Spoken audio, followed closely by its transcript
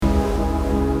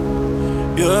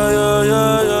Yeah, yeah,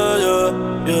 yeah, yeah, yeah.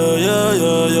 Yeah, yeah,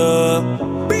 yeah, yeah.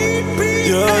 Yeah,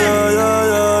 yeah, yeah,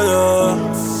 yeah, yeah.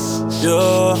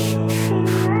 Yeah.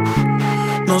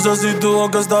 No sé si tu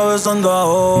boca está besando a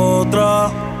otra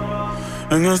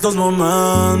en estos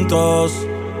momentos,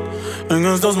 en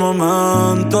estos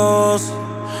momentos.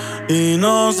 Y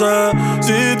no sé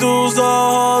si tus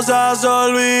ojos ya se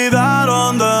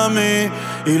olvidaron de mí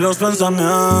y los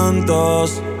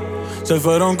pensamientos se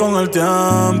fueron con el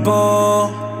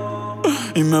tiempo.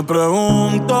 Y me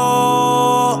pregunto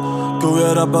qué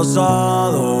hubiera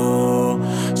pasado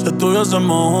si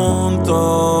estuviésemos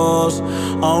juntos,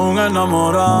 aún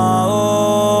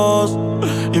enamorados.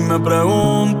 Y me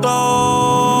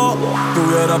pregunto qué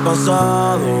hubiera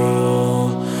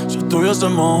pasado si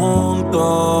estuviésemos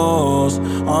juntos,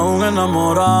 aún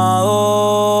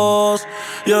enamorados.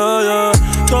 Yeah, yeah.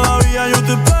 Todavía yo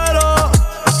te espero,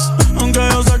 aunque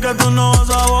yo sé que tú no vas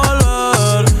a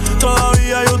volver.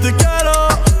 Todavía yo te quiero,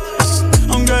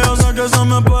 aunque yo sé que eso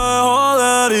me puede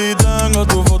joder. Y tengo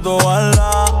tu foto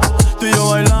guardada, tú y yo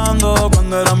bailando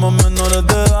cuando éramos menores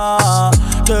de edad.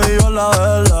 Te digo la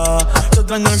verdad, te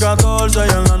extraño el 14 y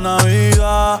en la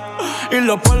Navidad. Y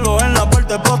los polvos en la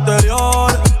parte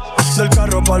posterior del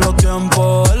carro para los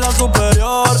tiempos en la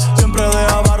superior. Siempre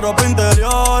dejaba ropa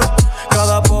interior,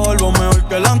 cada polvo mejor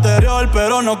que el anterior,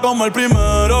 pero no como el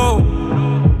primero.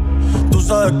 Tú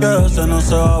sabes que ese no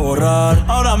se va a borrar.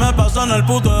 Ahora me paso en el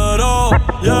putero,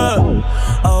 yeah.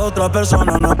 A otra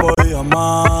persona no podía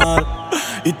amar,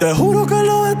 y te juro que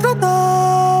lo he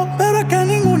tratado, pero es que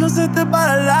ninguno se te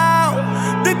para al lado.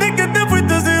 Desde que te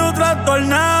fuiste he sido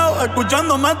trastornado,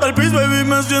 escuchándome hasta el piso, baby,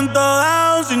 me siento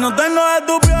down. Si no tengo de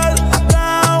tu piel,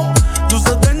 down. Tú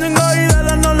se tienen y de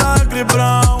la no la de Chris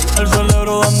Brown. El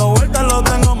cerebro dando vueltas lo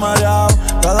tengo mareado,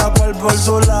 cada cual por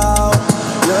su lado,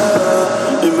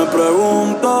 yeah. Y me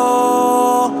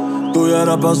pregunto qué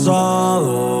hubiera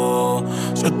pasado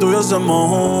si estuviésemos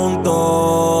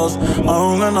juntos,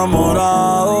 aún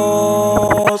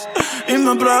enamorados. Y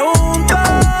me pregunto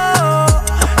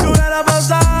qué hubiera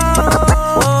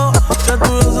pasado si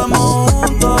estuviésemos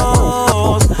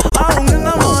juntos, aún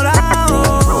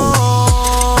enamorados,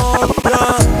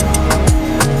 yeah.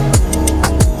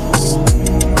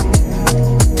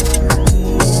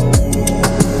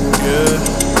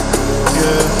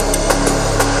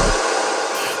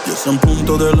 En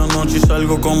punto de la noche y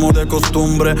salgo como de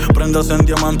costumbre. Prendas en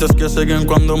diamantes que siguen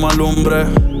cuando me alumbre.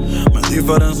 Me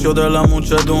diferencio de la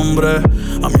muchedumbre.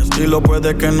 A mi estilo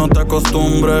puede que no te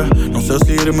acostumbres. No sé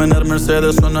si irme en el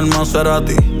Mercedes o en el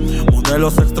Maserati.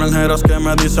 Modelos extranjeras que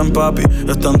me dicen papi,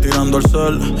 están tirando el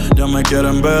cel, ya me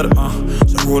quieren ver,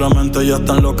 seguramente ya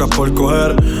están locas por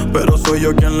coger, pero soy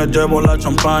yo quien les llevo la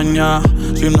champaña.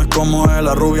 Si no es como él,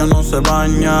 la rubia no se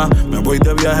baña. Me voy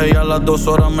de viaje y a las 2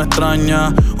 horas me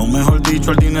extraña, o mejor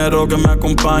dicho, el dinero que me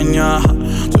acompaña.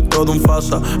 Soy todo un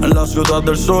fasa en la ciudad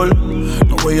del sol.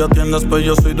 No voy a tiendas, pero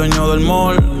yo soy dueño del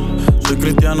mall. Soy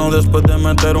cristiano después de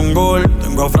meter un gol.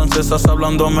 Tengo a francesas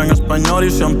hablándome en español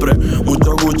y siempre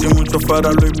mucho Gucci, mucho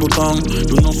Ferrari, Louis Vuitton.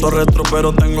 Yo no soy retro,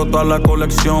 pero tengo toda la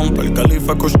colección. Pa' el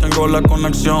Califa Kush tengo la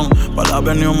conexión. Pa' la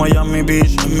Avenue Miami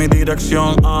Beach en mi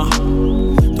dirección.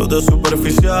 Todo es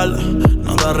superficial,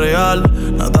 nada real,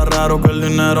 nada raro que el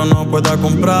dinero no pueda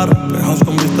comprar. Penthouse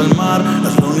con vista al mar,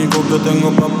 es lo único que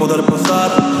tengo para poder pasar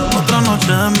otra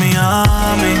noche en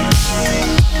Miami,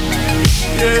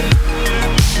 yeah.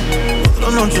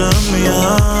 Otra noche en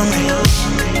Miami,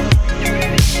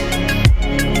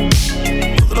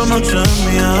 otra noche en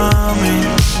Miami,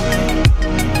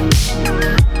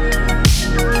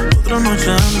 otra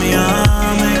noche en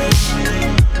Miami,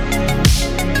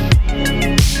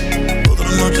 otra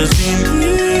noche sin ti,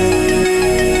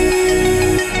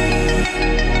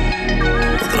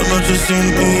 otra noche sin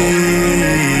ti.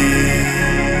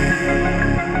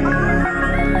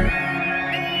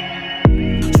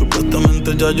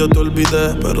 Ya yo te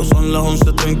olvidé, pero son las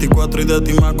 11:34 y de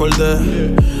ti me acordé.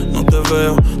 No te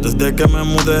veo desde que me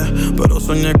mudé, pero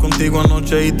soñé contigo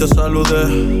anoche y te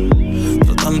saludé.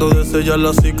 Tratando de sellar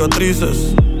las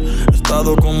cicatrices, he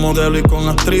estado con modelo y con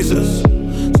actrices.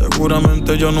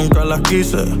 Seguramente yo nunca las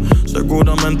quise,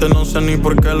 seguramente no sé ni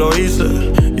por qué lo hice.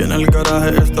 Y en el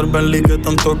garaje está el Bentley que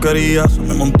tanto querías.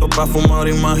 Me montó pa' fumar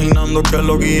imaginando que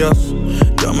lo guías.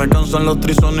 Ya me cansan los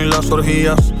trisones y las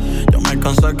orgías. Ya me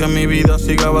cansa que mi vida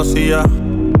siga vacía.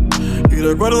 Y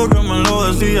recuerdo que me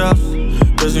lo decías,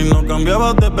 que si no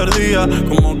cambiaba te perdía.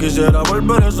 Como quisiera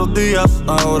volver esos días.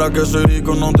 Ahora que soy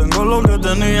rico no tengo lo que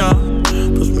tenía.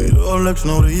 Pues mi Rolex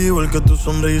no brilla igual que tu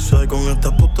sonrisa. Y con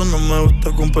esta puta no me gusta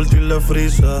compartir la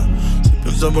frisa. Si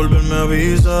piensas volver me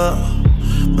avisa,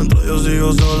 mientras yo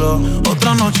sigo solo.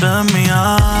 Otra noche en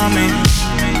Miami,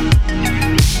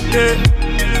 yeah.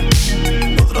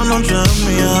 Otra noche en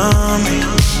Miami.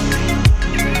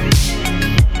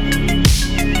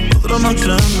 Otra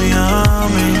noche en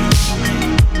Miami.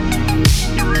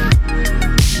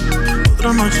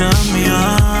 Otra noche en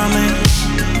Miami.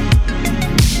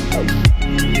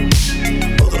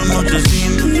 Otra noche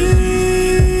sin ti.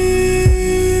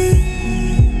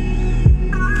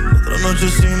 Otra noche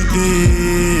sin ti.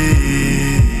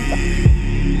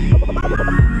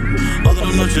 Otra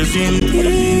noche sin ti.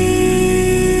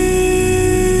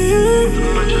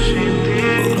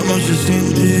 Otra noche sin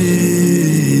ti.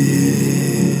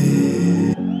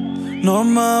 No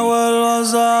me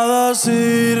vuelvas a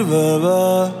decir,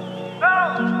 bebé,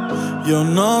 yo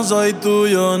no soy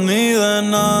tuyo ni de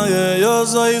nadie, yo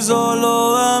soy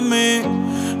solo de mí.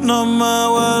 No me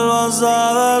vuelvas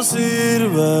a decir,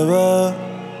 bebé,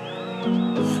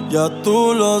 ya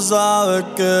tú lo sabes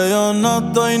que yo no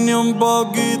estoy ni un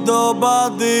poquito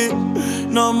pa' ti.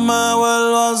 No me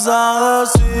vuelvas a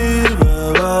decir,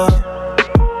 bebé,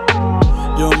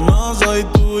 yo no soy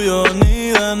tuyo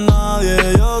ni de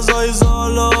nadie, yo soy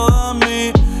solo de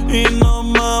mí. Y no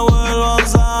me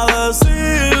vuelvas a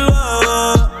decir,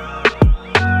 bebé,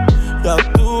 ya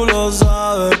tú lo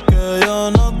sabes que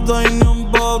yo no estoy ni un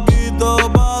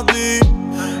poquito pa' ti.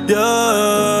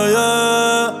 Yeah,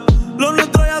 yeah. Lo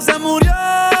nuestro ya se murió,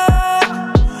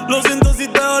 lo siento si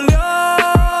te dolió.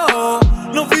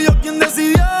 No fui yo quien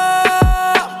decidió,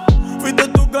 fuiste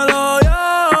tú que lo odió.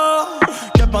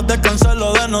 Que pa' descansar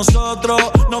lo de nosotros.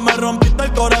 No me rompiste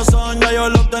el corazón, ya yo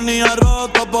lo tenía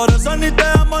roto. Por eso ni te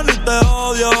amo ni te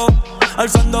odio.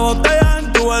 Alzando botellas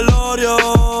en tu velorio.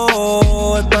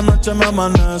 Esta noche me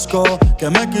amanezco. Que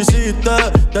me quisiste,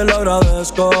 te lo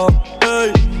agradezco.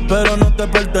 Ey, pero no te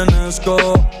pertenezco.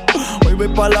 Hoy voy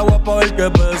pa' la agua pa' ver que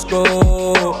pesco.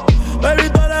 Baby,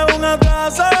 tú eres un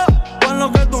atraso. Pon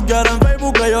lo que tú quieras en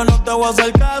Facebook, que yo no te voy a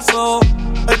hacer caso.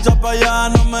 Echa pa' allá,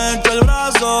 no me eche el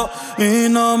brazo. Y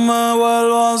no me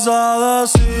vuelvas a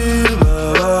decir,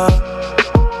 bebé,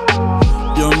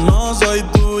 yo no soy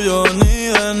tuyo ni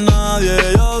de nadie,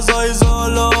 yo soy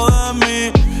solo de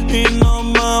mí. Y no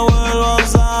me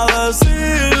vuelvas a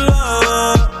decir,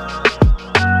 bebé,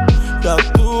 ya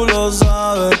tú lo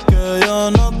sabes que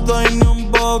yo no estoy ni un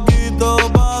poquito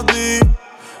pa' ti.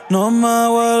 No me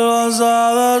vuelvas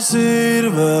a decir,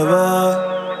 bebé,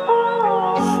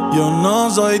 yo no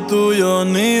soy tuyo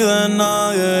ni de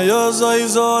nadie, yo soy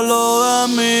solo de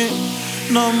mí.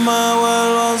 No me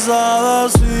vuelvas a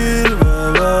decir,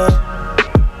 bebé,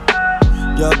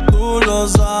 ya tú lo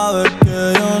sabes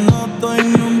que yo no estoy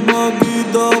ni un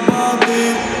poquito pa' ti.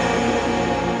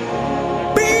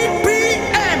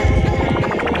 BPM.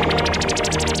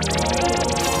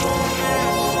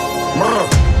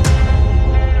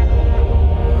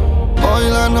 Hoy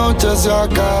la noche se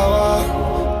acaba,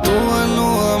 tú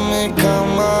desnuda en mi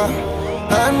cama.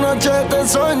 Anoche te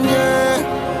soñé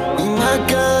y me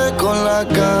quedé con la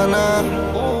gana.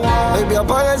 Baby,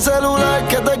 apaga el celular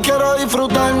que te quiero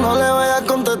disfrutar. No le vayas a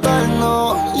contestar,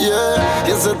 no, yeah.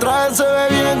 Y ese traje se ve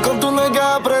bien con tu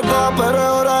nalga apretada, pero es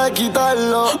hora de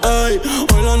quitarlo. Ey,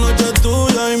 hoy la noche es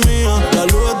tuya y mía. La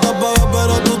luz está apagada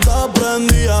pero tú estás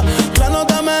prendida. La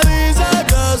nota me dice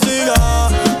que siga.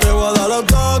 Te voy a dar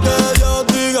hasta que Dios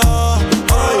diga.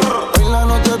 Ey. Hoy la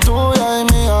noche es tuya y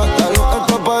mía. La luz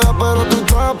está apagada pero tú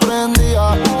estás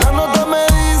prendida. La nota me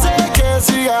dice que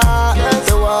siga.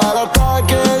 Te voy a dar hasta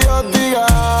que Dios diga.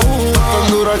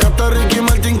 Tan dura que hasta Ricky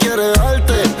Martin quiere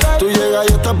darte. Tú llegas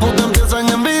y estas putas empiezan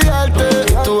a envidiarte.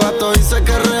 Tu gato dice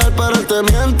que es real pero él te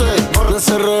miente. De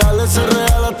ser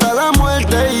real hasta la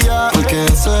muerte y ya. Porque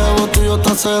ese ego tuyo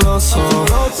está celoso.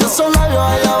 Y esos labios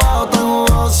allá abajo tan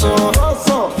jugosos.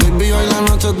 Baby, hoy la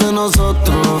noche es de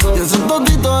nosotros. Y ese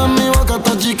toquito en mi boca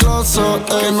está chicloso.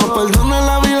 Que nos perdone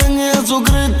la vida en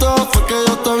Jesucristo. Fue que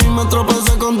yo te vi, me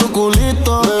tropecé con tu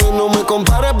culito. Baby, no me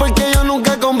compares porque yo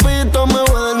nunca compito. Me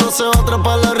voy de no se va a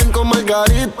atrapar la ring con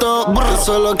Margarito. Yo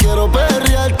solo quiero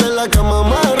perrearte en la cama,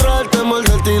 amarrarte,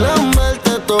 morderte y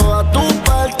lamberte toda tu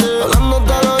parte.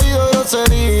 Hablándote al oído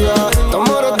grosería. Estamos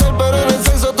mortal pero en el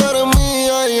sexo tú eres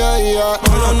mía, ya, ya.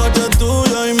 Hoy la noche es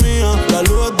tuya y mía. La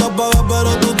luz está apagada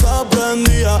pero tú estás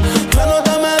prendida. La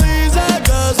nota me dice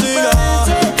que siga.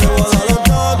 Te voy a dar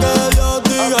hasta que Dios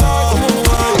diga.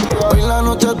 Hoy la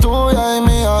noche es tuya y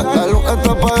mía. La luz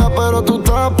está apagada pero tú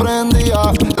estás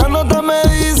prendida. La nota me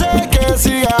dice que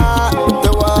siga. Te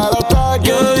voy a dar hasta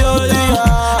que Dios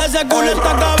diga. Ese culo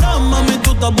está cabrón, mami,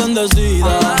 tú estás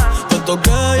bendecida. Te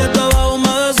toqué y estaba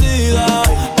humedecida.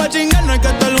 Pa' chingar no hay que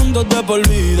estar juntos de por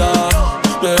vida.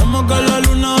 Dejemos que la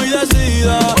luna hoy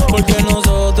decida. Porque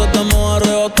nosotros estamos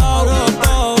arrebatados.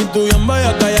 Y tú bien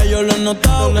bella, calla ya yo lo he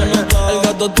notado. El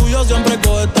gato tuyo siempre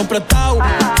coge esto prestado.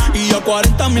 Y yo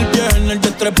 40.000 pies en el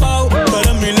jet trepao. Tú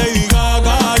eres mi Lady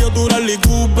Gaga, yo tu Rally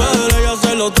Cooper. Ella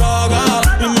se lo traga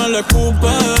y me lo escupe.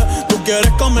 Tú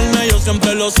quieres comerme, yo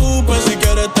siempre lo supe. Si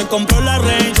quieres te compro la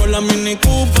Range o la Mini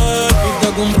Cooper. Y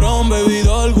te compro un baby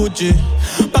doll Gucci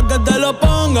pa' que te lo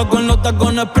ponga con los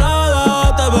tacones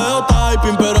Prada. Te veo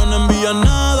typing pero no envías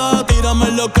nada. Tírame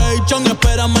el location y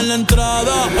espérame en la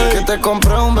entrada. Que te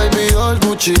compré un baby doll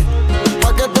Gucci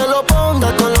pa' que te lo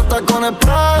ponga con los tacones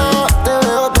Prada. Te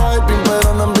veo typing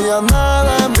pero no envías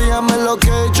nada. Envíame el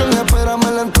location y espérame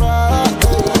en la entrada.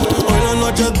 Hoy la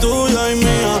noche es tuya y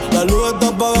mía. La luz está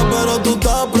apagada pero tú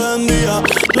estás prendida.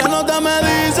 La nota me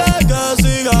dice que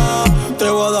siga. Te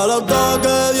voy a dar hasta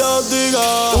que Dios diga.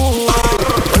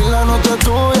 Hoy la noche es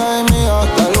tuya y mía.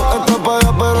 La luz está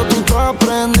apagada pero tú estás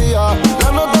prendida.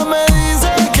 La nota me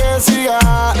dice que siga.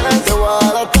 Te voy a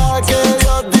dar hasta que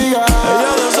Dios diga.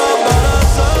 Ella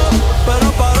desaparece, pero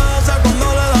parece cuando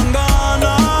le dan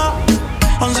ganas.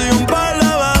 Han sido un par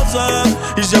de veces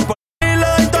y siempre le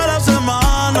doy toda la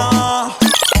semana.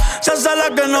 Se hace la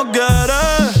que no quiere,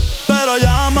 pero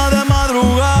llama de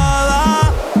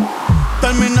madrugada.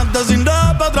 Terminaste sin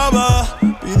rap otra vez,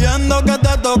 pidiendo que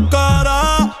te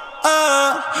tocara.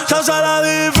 Se hace la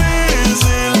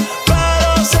difícil,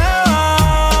 pero se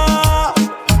va.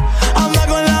 Anda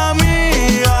con la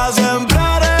amiga, siempre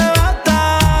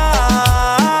arrebata.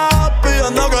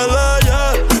 Pidiendo que le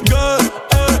llegue,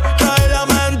 que ella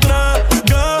me entregue.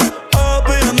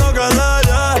 Pidiendo que le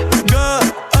llegue,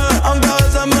 aunque a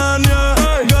veces me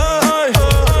niegue.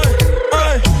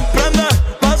 Prende,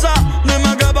 pasa,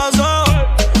 dime qué pasó.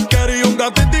 Quería un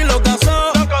gatito y lo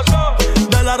casó.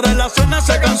 De las relaciones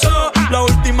se cansó. La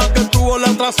última que tuvo la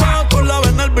atrasó. Tú la ves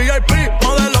en el VIP,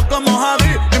 modelo como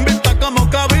Javi, invita como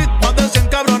Kavit. Más de 100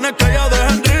 cabrones que ella deja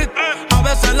en rit. A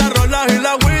veces la rola y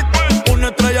la wit. Una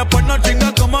estrella pues no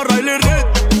chinga como Riley Reid.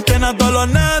 Tiene a todos los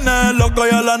nenes locos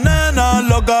y a las nenas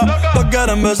locas. Todos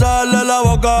quieren besarle la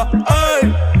boca.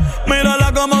 Ey,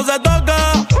 mírala cómo se toca.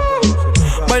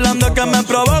 Bailando es que me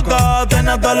provoca.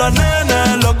 Tiene a todos los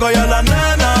nenes locos y a las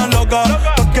nenas locas.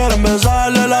 Todos quieren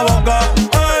besarle la boca.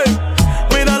 Ey,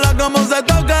 mírala cómo se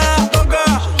toca.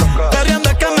 Queriendo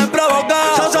es que me provoca.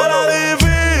 Se hace la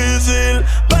difícil,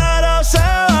 pero se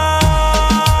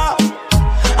va.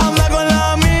 Anda con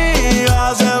la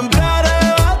amiga, siempre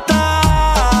arrebata.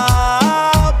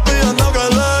 Pidiendo que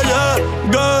le llegue,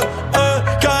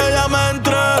 que ella me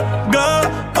entregue.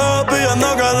 Pidiendo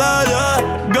que le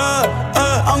llegue,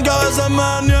 aunque a veces me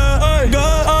niegue.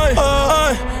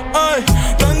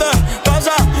 Prende,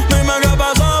 pasa, dime qué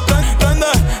pasó.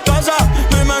 Prende, pasa,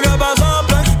 dime qué pasó.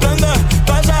 Prende,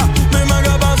 pasa, dime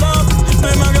qué pasó.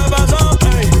 Dime qué pasó.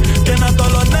 Ey, tiene a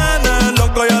todos los nenes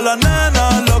locos y a las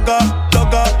nenas locas.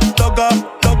 Loca, loca,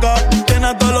 loca. Tiene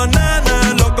a todos los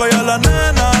nenes locos y a las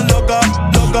nenas locas.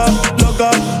 Loca, loca,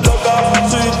 loca.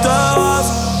 Si te vas,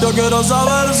 yo quiero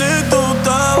saber si tú te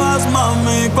vas,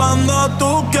 mami, cuando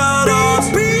tú quieras.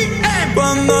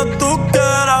 Cuando tú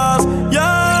quieras,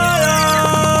 yeah,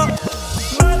 yeah.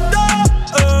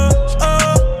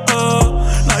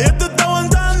 Nadie te está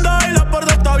aguantando y la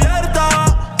puerta está abierta.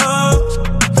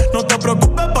 No te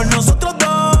preocupes por nosotros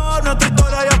dos, nuestra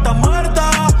historia ya está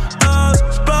muerta.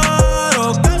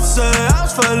 Espero que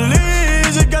seas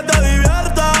feliz y que te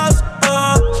diviertas.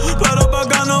 Pero pa'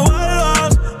 que no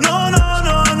vuelvas, no, no,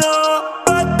 no, no.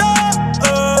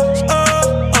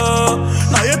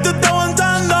 Nadie te está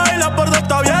aguantando y la puerta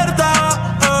está abierta.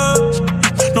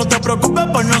 No te preocupes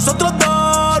por nosotros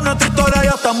dos, nuestra historia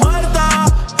ya está muerta.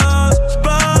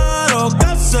 Espero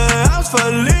que seas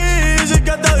feliz y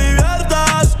que te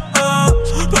diviertas.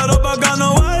 Pero pa' que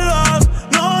no vuelvas,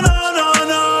 no, no, no,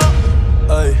 no.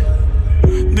 Ey,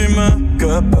 dime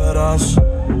qué esperas.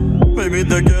 Baby,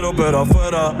 te quiero pero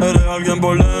afuera. Eres alguien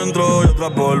por dentro y otra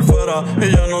por fuera.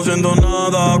 Y ya no siento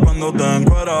nada cuando te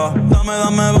encueras. Dame,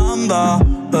 dame banda,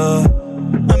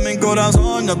 en mi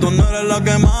corazón ya tú no eres la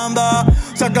que manda.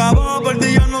 Se acabó, por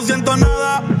ti ya no siento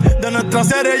nada. De nuestra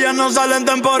serie ya no sale en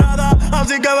temporada.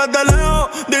 Así que vete lejos,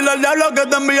 dile al diablo que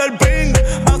te envíe el ping.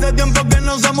 Hace tiempo que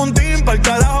no somos un team. Pa'l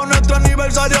carajo nuestro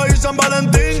aniversario y San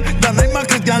Valentín. Ya no hay más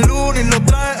Cristian Lunis, lo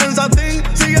trae en satín.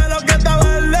 Sigue lo que está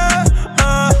verde,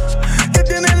 que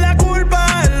tienes la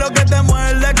culpa, es lo que te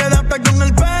muerde. Quédate con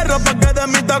el perro pa' que de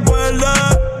mí te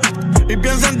acuerdes. Y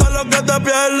piensa en todo lo que te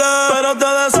pierdes. Pero te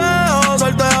deseo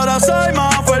suerte, ahora soy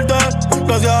más fuerte.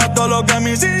 Gracias a todo lo que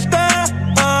me hiciste.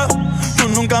 Tú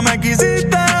nunca me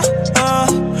quisiste.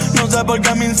 No sé por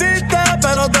qué me insistes,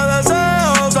 pero te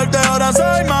deseo suerte, ahora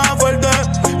soy más fuerte.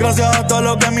 Gracias a todo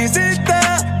lo que me hiciste.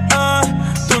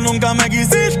 Tú nunca me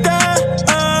quisiste.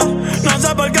 No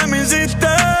sé por qué me hiciste.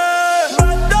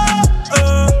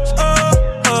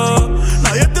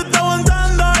 Nadie te está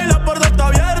aguantando y la puerta está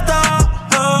abierta.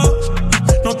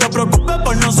 No te preocupes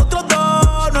por nosotros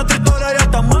dos, nuestra historia ya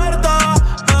está muerta.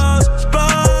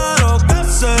 Espero que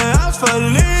seas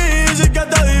feliz y que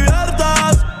te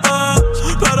diviertas.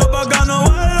 Pero pa' acá no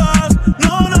vuelvas.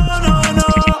 No, no, no, no.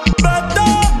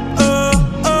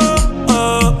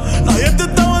 Nadie te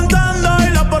está aguantando y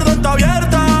la puerta está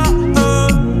abierta.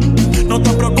 No te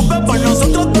preocupes por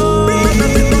nosotros dos,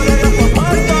 nuestra historia ya está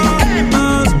muerta.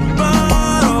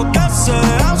 Espero que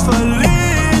seas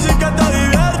feliz y que te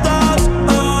diviertas.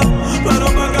 Pero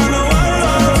pa' acá no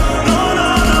vuelvas. No, no,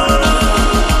 no, no.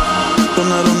 Tú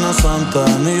no eres una santa,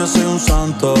 ni yo soy un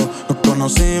santo. Nos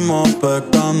conocimos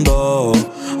pecando.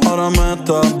 Ahora me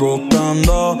estás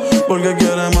buscando porque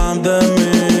quieres más de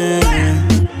mí.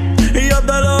 Y yo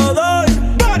te lo doy.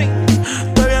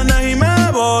 Te vienes y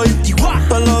me voy.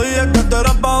 Te lo dije que te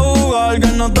eras pa' jugar, que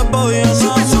no te podía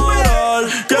enamorar.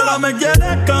 Que ahora me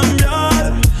quieres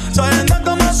cambiar, sabiendo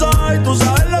cómo soy. Tú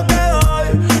sabes lo que doy.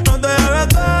 No te debes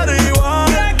estar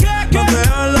igual. No te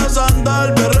dejes la santa,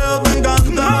 el perreo te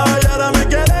encanta. Y ahora me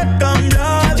quieres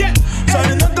cambiar,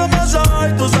 sabiendo cómo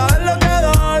soy. Tú sabes lo que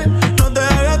doy. No te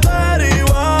debes estar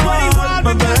igual.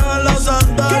 No te dejes la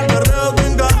santa, el perreo te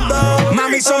encanta.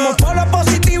 Mami, somos polos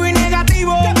positivo y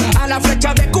negativo. A la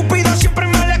flecha de Cupido siempre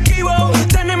me la esquivo.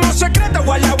 Tenemos secretos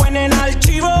guardados en el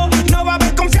archivo. No va a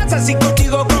haber confianza si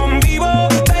contigo convivo.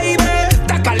 Baby,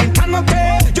 estás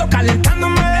calentándote, yo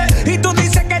calentándome. Y tú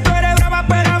dices que tú eres brava,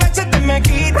 pero a veces te me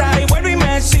quitas y vuelve y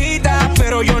me cita.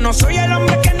 Pero yo no soy el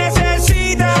hombre que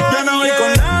necesita. Ya no voy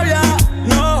con labia,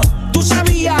 no. Tú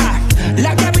sabías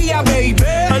la que había, baby.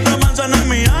 El romance no es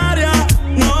mi área,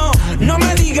 no. No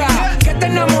me digas que te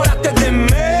enamoraste de mí.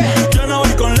 Yo no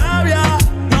voy con labia,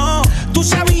 no. Tú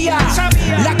sabías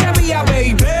la que había,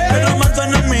 baby. El romance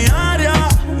no es mi área,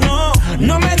 no.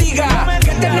 No me digas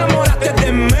que te enamoraste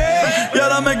de mí. Y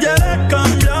ahora me quieres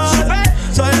cambiar,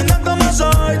 sabiendo cómo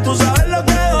soy. Tú sabes lo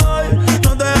que doy.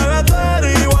 No te debes estar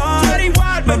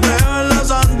igual. Me dejas la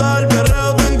santa, el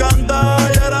perreo te encanta.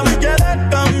 Y ahora me quieres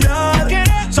cambiar,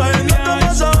 sabiendo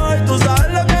cómo soy. Tú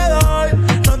sabes lo que doy.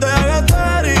 No te debes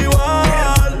estar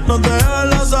igual. No te dejes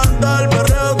la santa, el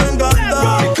perreo te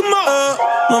encanta.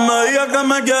 No me digas que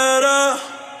me quieres,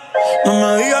 no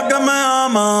me digas que me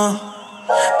amas.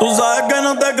 Tú sabes que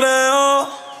no te creo,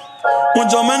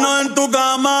 mucho menos en tu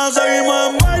cama.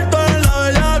 Seguimos envueltos en la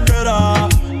bellaquera.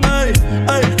 Ey,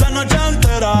 ey, la noche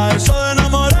entera. Eso de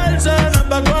enamorarse no es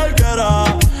pa'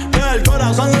 cualquiera. Que el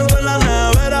corazón dentro en la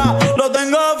nevera. Lo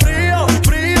tengo frío,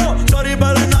 frío. Sorry,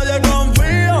 pero en nadie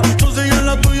confío. Tú sigues en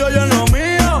lo tuyo, yo en lo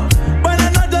mío.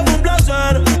 Buenas noches, fue un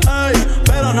placer. Ey,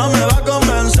 pero no me va a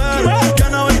convencer. Ya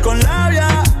no voy con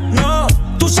labia, no.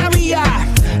 Tú sabías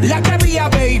la que había,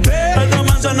 baby. El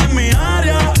romance no es mi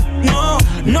área, no.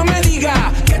 No me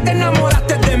digas que te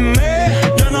enamoraste de mí.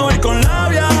 Yo no voy con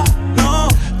labia, no.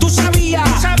 Tú sabías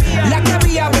la que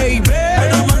había, baby.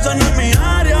 El romance no es mi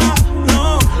área,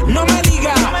 no. No me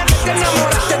digas que te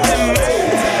enamoraste de mí.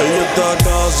 Ella está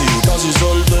casi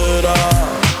soltera.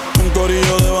 Un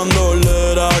corillo de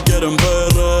bandolera. Quieren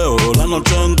perreo la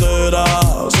noche entera.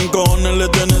 Sin cojones le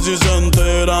tienen si se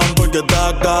enteran. Porque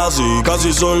está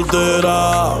casi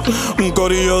soltera. Un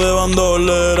corillo de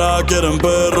bandolera. Quieren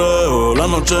perreo la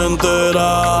noche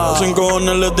entera. Sin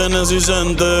cojones le tienen si se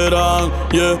enteran.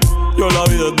 Yeah, yo la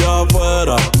vi desde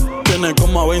afuera. Tiene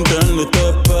como a 20 años y te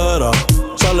espera.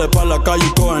 Sale pa' la calle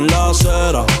y coge en la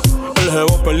acera. El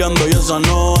jevo peleando y esa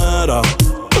no era.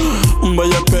 Un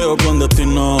bellaqueo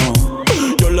clandestino.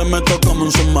 Yo le meto como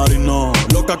un submarino.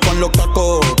 Loca con los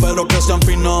cacos, pero que sean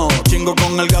finos. Chingo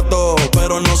con el gato,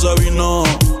 pero no se vino.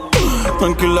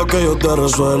 Tranquila que yo te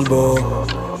resuelvo.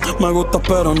 Me gusta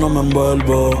pero no me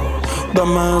envuelvo.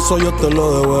 Dame eso, yo te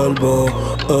lo devuelvo.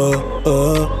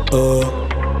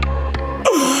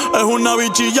 Es una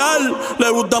bichillar, le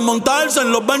gusta montarse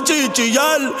en los benches y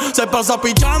chillar. Se pasa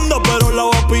pichando, pero la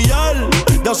va a pillar.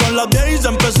 Ya son las 10 y se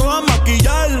empezó a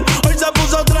maquillar. Hoy se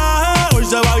puso traje, hoy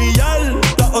se va a guillar.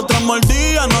 Las otras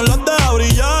mordidas no las deja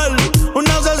brillar.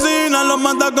 Una asesina los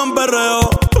mata con perreo.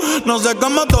 No sé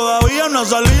cómo todavía no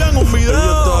salía en un video.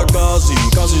 Ella está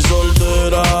casi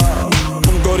soltera.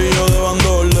 Un corillo de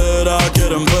bandolera.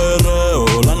 Quieren perreo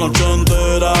la noche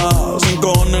entera. Sin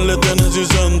cojones le tienen si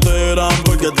se enteran.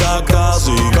 Porque está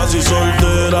casi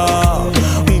soltera.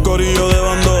 Un corillo de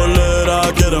bandolera.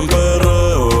 Quieren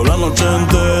perreo la noche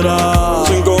entera.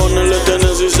 Sin cojones le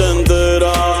tienen si se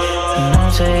enteran.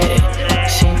 No sé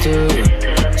si tú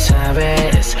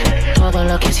sabes todo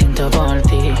lo que siento por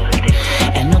ti.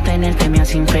 El no tenerte me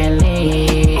hace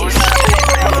infeliz.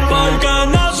 Porque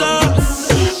no sé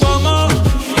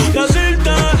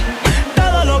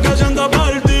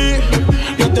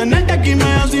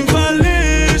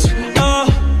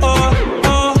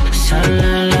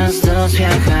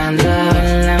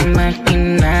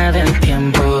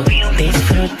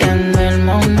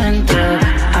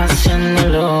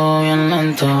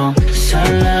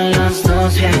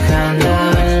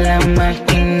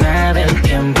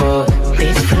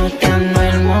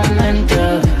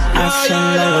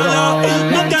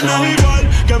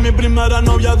mi primera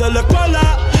novia de la escuela.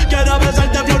 Quiero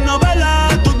besarte flor novela.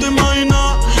 Tú te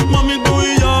imaginas, mami, tú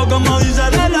y yo, como dice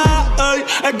Lela. Ey,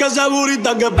 es que esa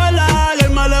burrita que pela. Y hoy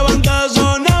me levanté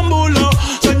sonámbulo,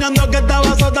 soñando que estaba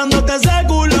azotándote ese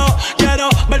culo. Quiero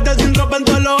verte sin ropa en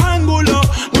todos los ángulos.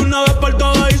 De una vez por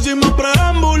todas hicimos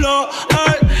preámbulo.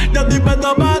 Ey, yo estoy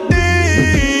puesto pa'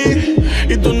 ti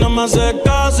y tú no me haces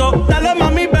caso. Dale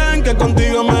mami, ven que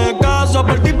contigo me caso.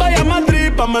 Por ti vaya a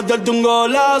Madrid pa' meterte un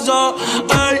golazo.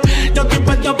 Ey, yo estoy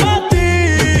puesto pa' ti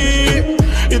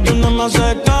y tú no me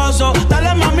haces caso.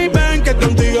 Dale mami, ven que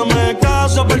contigo me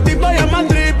caso. Por ti voy a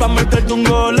Madrid pa' meterte un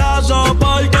golazo.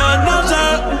 Porque no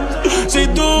sé si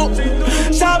tú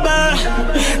sabes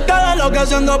todo lo que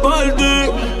haciendo por ti.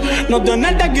 No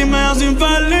tenerte aquí me hace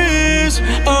infeliz.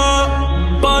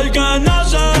 Porque no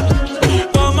sé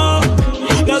cómo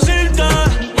decirte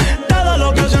todo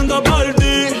lo que haciendo por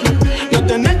ti. No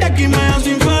tenerte aquí me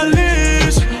hace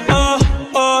infeliz.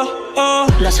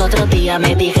 Los otros días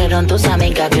me dijeron tus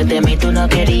amigas que de mí tú no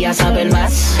querías saber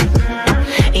más.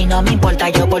 Y no me importa,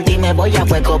 yo por ti me voy a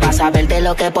fuego. Vas a ver de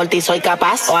lo que por ti soy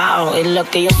capaz. Wow, y lo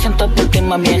que yo siento por ti,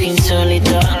 mami, es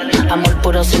insólito. Amor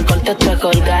puro sin corte, esto es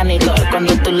orgánico.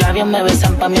 Cuando tus labios me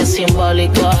besan, pa' mí es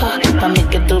simbólico. Pa' mí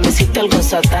que tú me hiciste algo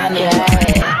satánico.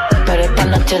 Pero esta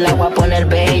noche la voy a poner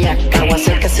bella. Que voy a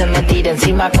hacer que se me tire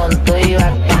encima con tu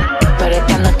iba. Pero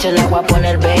esta noche la voy a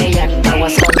poner bella. Que voy a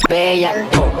ser bella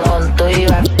con tu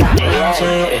iba.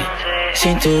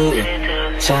 Si tú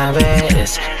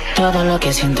sabes todo lo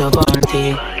que siento por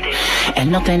ti,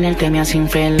 el no tenerte me hace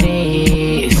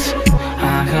infeliz.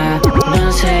 Ajá,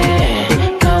 no sé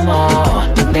cómo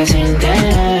decirte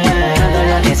todo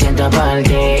lo que siento por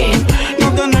ti.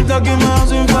 No tenerte aquí me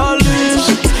hace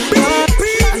infeliz.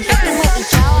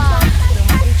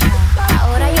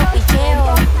 Ahora yo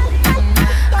picheo.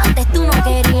 Antes tú no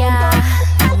querías.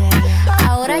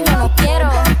 Ahora yo no quiero.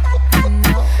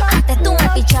 Antes tú me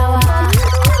pichabas.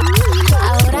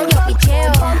 Ahora yo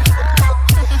picheo.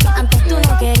 Antes tú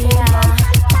no querías.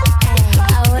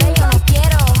 Ahora yo no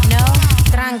quiero.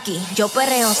 No, tranqui, yo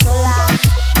perreo sola.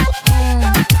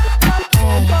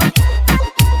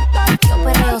 Yo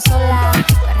perreo sola.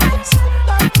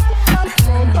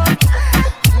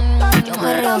 Yo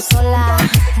perreo sola.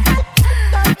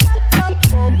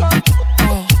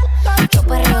 Yo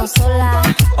perreo sola.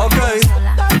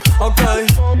 Ok,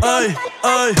 ey,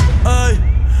 ey, ey.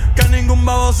 Que ningún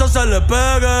baboso se le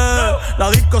pegue. La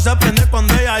disco se prende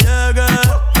cuando ella llegue.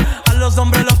 A los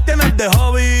hombres los tienes de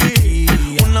hobby.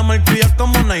 Una malcria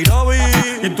como Nairobi.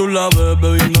 Y tú la ves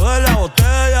bebiendo de la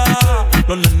botella.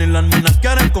 Los nenes y las nenas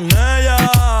quieren con ella.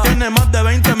 Tiene más de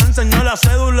 20, me enseñó la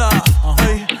cédula.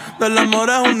 Ey, del amor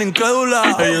es una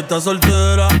incrédula. Ella está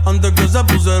soltera antes que se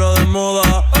pusiera de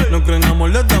moda. No creen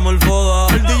amor, le damos el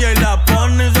foda. El DJ la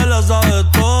pone y se la sabe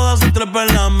toda. Se trepa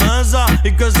en la mesa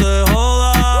y que se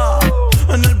joda.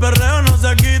 En el perreo no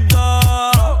se quita.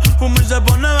 Fuma y se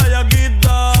pone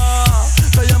bellaquita.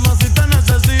 Te llama si te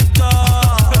necesita.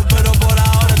 Pero por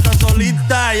ahora está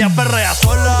solita. Ella perrea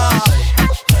sola.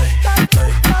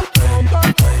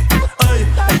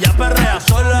 Ella perrea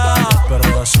sola.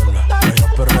 Perrea sola, ella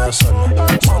perrea sola,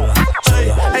 sola,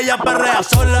 sola. Ella perrea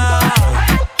sola.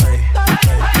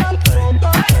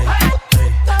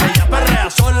 Ella perrea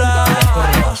sola.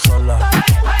 Perrea sola.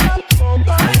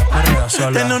 Ella perrea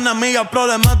sola. Tiene una amiga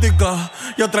problemática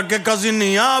y otra que casi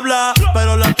ni habla,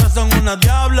 pero las tres son una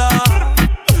diabla.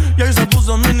 Y ahí se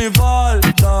puso mini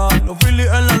falta. Los Phillies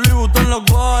en la Louis Vuitton los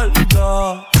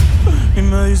guarda. Y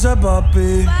me dice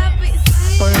papi,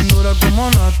 estoy en dura como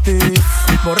Nati.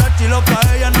 Borracha y loca,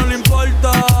 a ella no le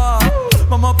importa.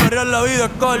 Vamos a perrear, la vida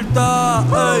es corta.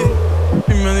 Ey.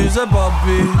 Y me dice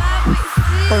papi,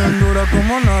 estoy en dura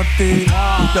como Nati.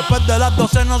 Después de las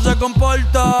 12 no se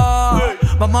comporta.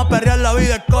 Vamos a perrear, la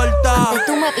vida es corta. Antes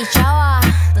tú me pichabas.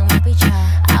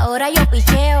 Ahora yo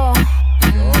picheo.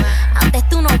 Antes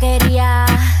tú no querías.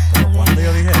 Cuando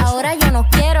yo dije eso, Ahora yo no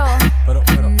quiero. pero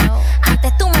No.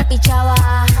 Antes tú me pichabas.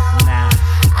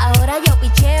 Ahora yo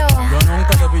picheo. yo nunca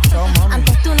te he pichado, mami.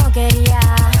 Antes tú no querías.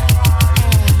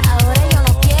 Ahora yo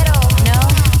no quiero.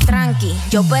 No, tranqui,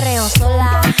 yo perreo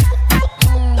sola.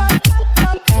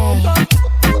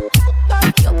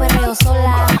 Yo perreo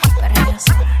sola. Perreo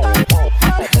sola.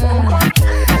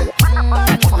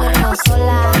 Yo perreo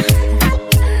sola.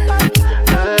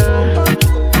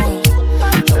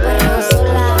 Yo perreo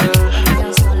sola.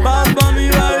 Bad Bunny,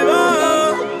 baby.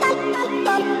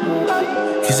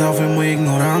 Quizás fui muy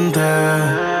ignorante,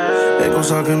 hay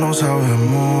cosas que no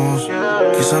sabemos.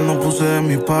 Quizás no puse de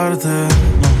mi parte,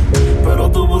 pero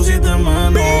tú pusiste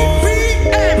menos.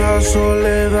 La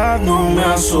soledad no me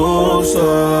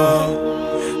asusta,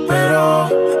 pero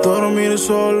dormir dormir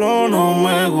solo no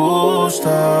me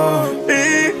gusta.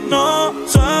 Y no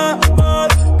sé por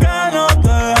qué no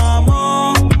te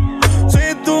amo.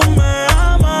 Si tú me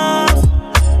amas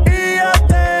y yo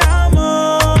te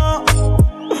amo.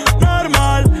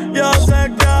 Normal, yo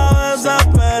sé que a veces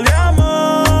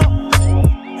peleamos,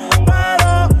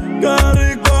 pero qué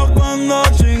rico cuando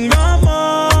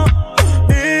chingamos.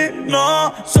 Y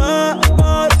no sé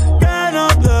por qué no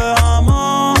te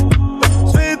amo.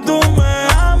 Si tú me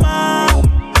amas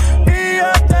y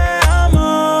yo te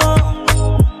amo.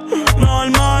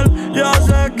 Normal, yo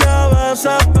sé que a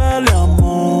veces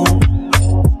peleamos,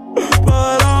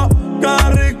 pero qué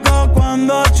rico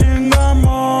cuando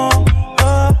chingamos.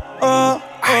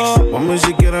 Mami,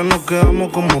 si quieres nos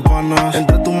quedamos como panas.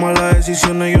 Entre tus malas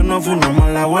decisiones yo no fui una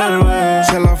mala vuelve.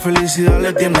 Si a la felicidad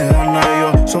le tienes ganas,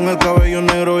 ellos son el cabello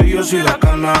negro y yo soy la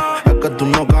cana. Es que tú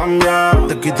no cambias,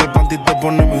 te quito el panty y te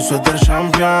pones mi suéter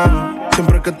champion.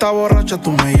 Siempre que estás borracha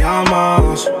tú me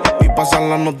llamas y pasan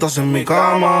las notas en mi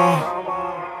cama.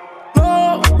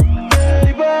 No,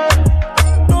 baby,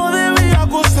 no debía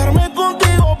acostarme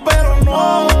contigo, pero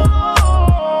no.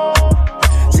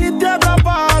 Si te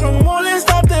atraparon,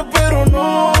 moléstate, pero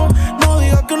no. No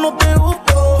digas que no te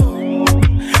gustó.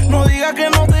 No digas que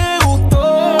no te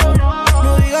gustó.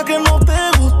 No digas que no te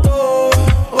gustó.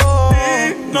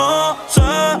 Y no sé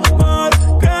por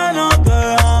qué no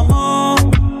te amo.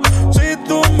 Si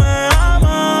tú me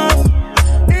amas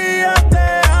y yo te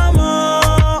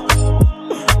amo.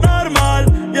 Normal,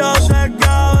 yo sé que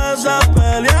a veces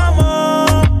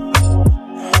peleamos,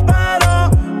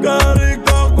 pero qué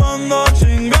rico cuando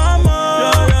chingamos.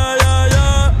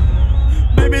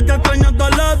 Baby, te extraño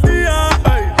todos los días.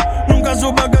 Ey, nunca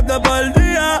supe que te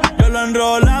perdía. Yo lo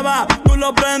enrolaba, tú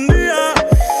lo prendías,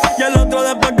 y el otro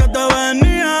después que te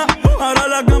venía. Ahora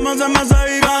la cama se me hace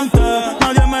gigante.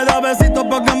 Nadie me da besitos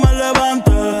pa' que me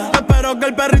levante. Espero que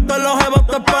el perrito en los jebos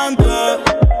te espante.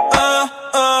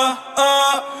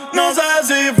 No sé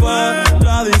si fue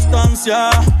la distancia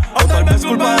o tal vez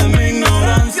culpa de mi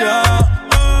ignorancia.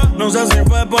 No sé si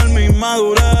fue por mi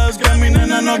madurez que mi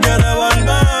nena no quiere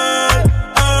volver.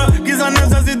 Quizás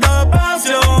necesita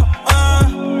espacio,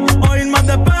 o ir más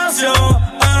despacio.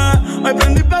 Hoy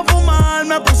prendí pa' fumar,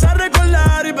 me puse a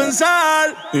recordar y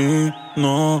pensar. Y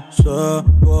no sé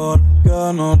por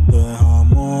qué no te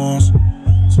dejamos.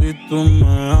 Si tú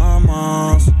me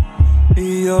amas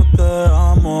y yo te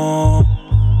amo.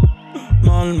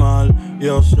 Normal,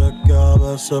 yo sé que a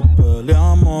veces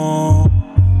peleamos,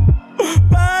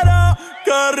 pero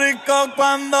qué rico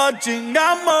cuando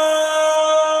chingamos.